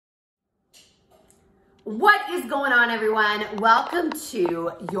What is going on, everyone? Welcome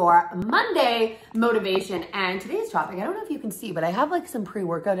to your Monday motivation. And today's topic, I don't know if you can see, but I have like some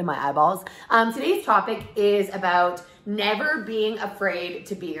pre-workout in my eyeballs. Today's topic is about never being afraid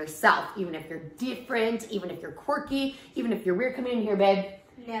to be yourself, even if you're different, even if you're quirky, even if you're weird. Come in here, babe.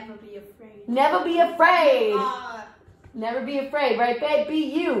 Never be afraid. Never be afraid. Never be afraid, right, babe? Be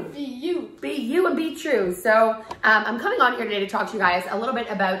you. Be you. Be you and be true. So I'm coming on here today to talk to you guys a little bit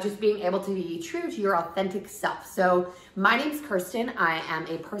about just being able to be true to your authentic self. So my name's Kirsten. I am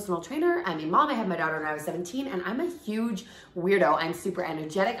a personal trainer. I'm a mom. I had my daughter when I was 17, and I'm a huge weirdo. I'm super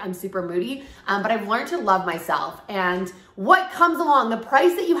energetic. I'm super moody, but I've learned to love myself. And what comes along, the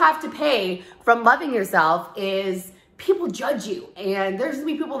price that you have to pay from loving yourself is people judge you, and there's gonna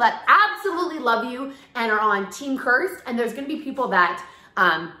be people that absolutely love you and are on Team Cursed, and there's gonna be people that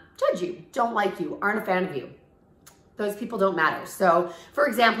judge you, don't like you, aren't a fan of you. Those people don't matter. So for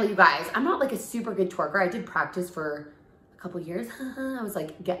example, you guys, I'm not like a super good twerker. I did practice for a couple years. I was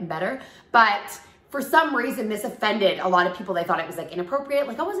like getting better, but for some reason, this offended a lot of people. They thought it was like inappropriate.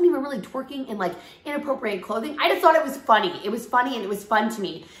 Like I wasn't even really twerking in like inappropriate clothing. I just thought it was funny. It was funny and it was fun to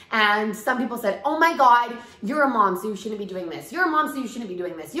me. And some people said, oh my God, you're a mom, so you shouldn't be doing this. You're a mom, so you shouldn't be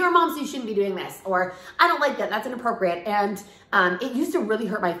doing this. You're a mom, so you shouldn't be doing this. Or I don't like that, that's inappropriate. And it used to really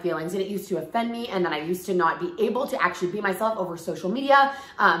hurt my feelings, and it used to offend me. And then I used to not be able to actually be myself over social media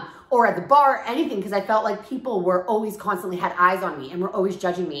or at the bar or anything, because I felt like people were always constantly had eyes on me and were always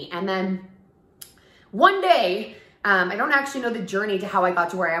judging me. And then one day, I don't actually know the journey to how I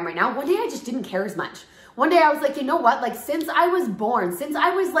got to where I am right now. One day I just didn't care as much. One day I was like, you know what? Like since I was born, since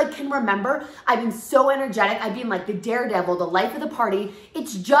I was like, can remember, I've been so energetic. I've been like the daredevil, the life of the party.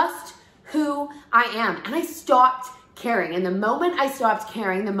 It's just who I am. And I stopped caring. And the moment I stopped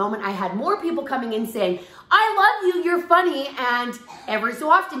caring, the moment I had more people coming in saying, I love you, you're funny. And every so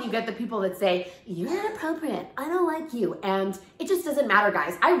often you get the people that say, you're inappropriate, I don't like you. And it just doesn't matter,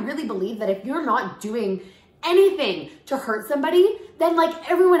 guys. I really believe that if you're not doing anything to hurt somebody, then like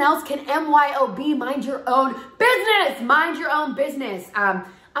everyone else can MYOB, mind your own business, mind your own business.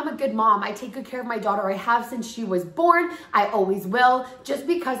 I'm a good mom. I take good care of my daughter. I have since she was born. I always will. Just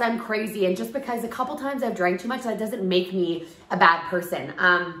because I'm crazy and just because a couple times I've drank too much, that doesn't make me a bad person.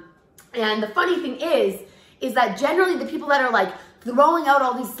 And the funny thing is that generally the people that are like throwing out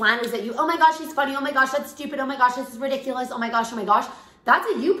all these slanders at you, oh my gosh, she's funny, oh my gosh, that's stupid, oh my gosh, this is ridiculous, oh my gosh, that's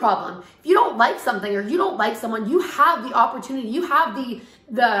a you problem. If you don't like something or you don't like someone, you have the opportunity, you have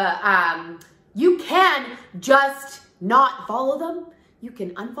you can just not follow them. You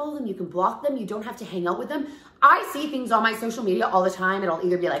can unfollow them, you can block them, you don't have to hang out with them. I see things on my social media all the time. It'll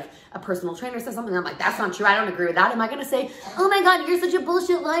either be like a personal trainer says something, and I'm like, that's not true, I don't agree with that. Am I gonna say, oh my God, you're such a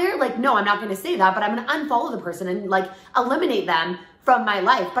bullshit liar? Like, no, I'm not gonna say that, but I'm gonna unfollow the person and like eliminate them from my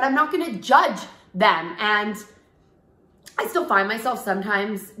life, but I'm not gonna judge them. And I still find myself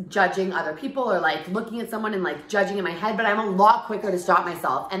sometimes judging other people or like looking at someone and like judging in my head, but I'm a lot quicker to stop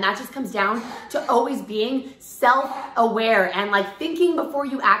myself. And that just comes down to always being self-aware and like thinking before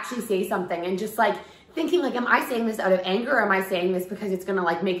you actually say something, and just like thinking like, am I saying this out of anger, or am I saying this because it's gonna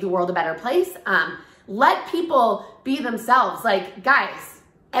like make the world a better place? Let people be themselves. Like, guys,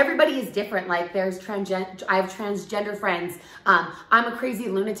 everybody is different. Like I have transgender friends. I'm a crazy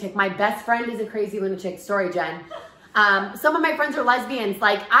lunatic. My best friend is a crazy lunatic. Sorry, Jen. Some of my friends are lesbians.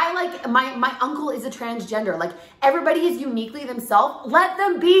 Like my uncle is a transgender. Like everybody is uniquely themselves. Let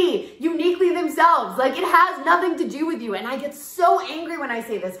them be uniquely themselves. Like it has nothing to do with you. And I get so angry when I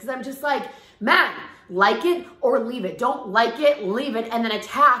say this, because I'm just like, man, like it or leave it. Don't like it, leave it, and then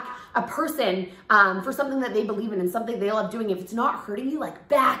attack a person for something that they believe in and something they love doing. If it's not hurting you, like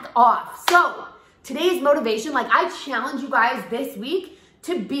back off. So today's motivation, like I challenge you guys this week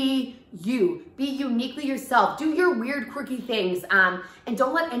to be you, be uniquely yourself, do your weird, quirky things, and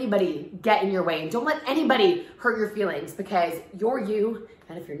don't let anybody get in your way, and don't let anybody hurt your feelings, because you're you,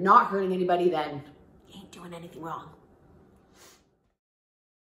 and if you're not hurting anybody, then you ain't doing anything wrong.